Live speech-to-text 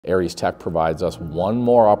Aries Tech provides us one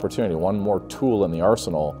more opportunity, one more tool in the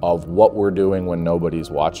arsenal of what we're doing when nobody's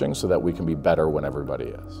watching so that we can be better when everybody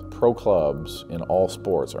is. Pro clubs in all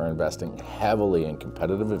sports are investing heavily in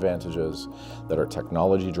competitive advantages that are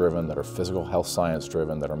technology driven, that are physical health science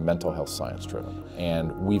driven, that are mental health science driven.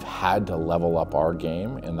 And we've had to level up our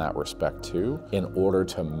game in that respect too, in order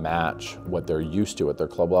to match what they're used to at their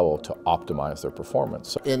club level to optimize their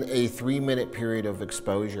performance. In a 3-minute period of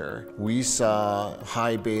exposure, we saw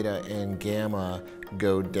high beta and gamma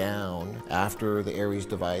go down after the Aries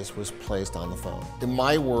device was placed on the phone. In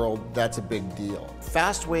my world, that's a big deal.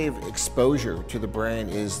 Fast wave exposure to the brain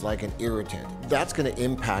is like an irritant. That's going to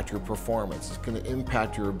impact your performance. It's going to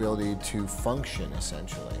impact your ability to function,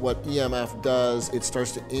 essentially. What EMF does, it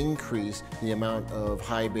starts to increase the amount of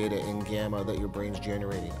high beta and gamma that your brain's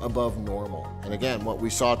generating above normal. And again, what we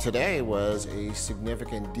saw today was a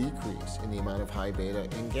significant decrease in the amount of high beta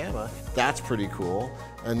and gamma. That's pretty cool.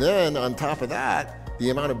 And then on top of that, the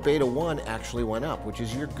amount of beta 1 actually went up, which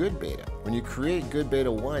is your good beta. When you create good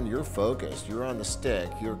beta 1, you're focused, you're on the stick,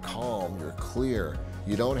 you're calm, you're clear,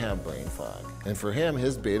 you don't have brain fog. And for him,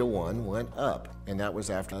 his beta 1 went up, and that was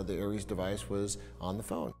after the Aries device was on the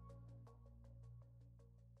phone.